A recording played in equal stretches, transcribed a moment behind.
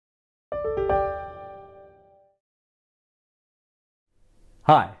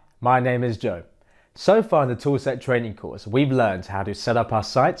Hi, my name is Joe. So far in the Toolset training course, we've learned how to set up our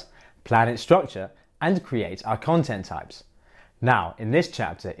site, plan its structure, and create our content types. Now, in this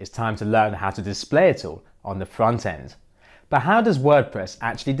chapter, it's time to learn how to display it all on the front end. But how does WordPress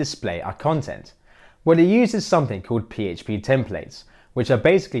actually display our content? Well, it uses something called PHP templates, which are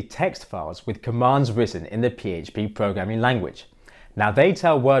basically text files with commands written in the PHP programming language. Now, they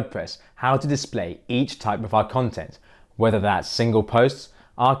tell WordPress how to display each type of our content, whether that's single posts,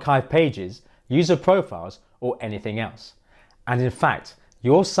 archive pages, user profiles, or anything else. And in fact,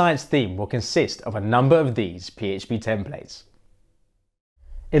 your site's theme will consist of a number of these PHP templates.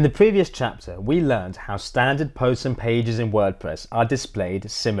 In the previous chapter, we learned how standard posts and pages in WordPress are displayed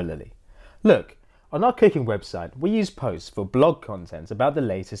similarly. Look, on our cooking website, we use posts for blog content about the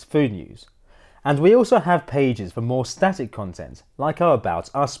latest food news. And we also have pages for more static content, like our About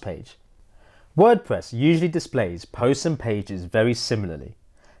Us page. WordPress usually displays posts and pages very similarly.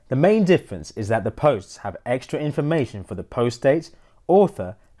 The main difference is that the posts have extra information for the post date,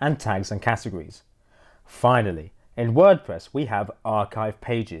 author, and tags and categories. Finally, in WordPress we have archive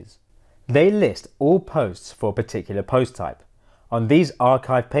pages. They list all posts for a particular post type. On these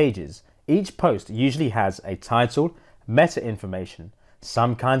archive pages, each post usually has a title, meta information,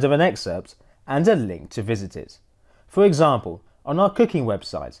 some kind of an excerpt, and a link to visit it. For example, on our cooking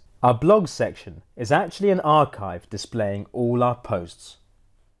website, our blog section is actually an archive displaying all our posts.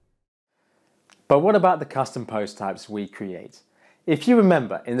 But what about the custom post types we create? If you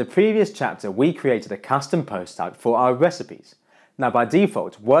remember, in the previous chapter we created a custom post type for our recipes. Now by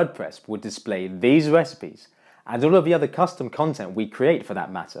default, WordPress would display these recipes and all of the other custom content we create for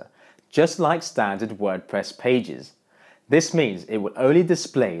that matter, just like standard WordPress pages. This means it will only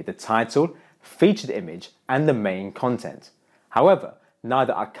display the title, featured image, and the main content. However,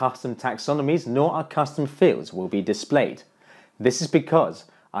 neither our custom taxonomies nor our custom fields will be displayed. This is because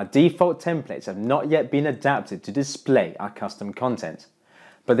our default templates have not yet been adapted to display our custom content.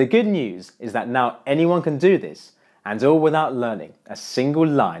 But the good news is that now anyone can do this, and all without learning a single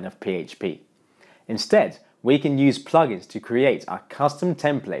line of PHP. Instead, we can use plugins to create our custom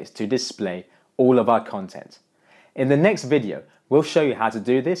templates to display all of our content. In the next video, we'll show you how to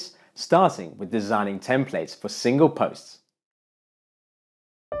do this, starting with designing templates for single posts.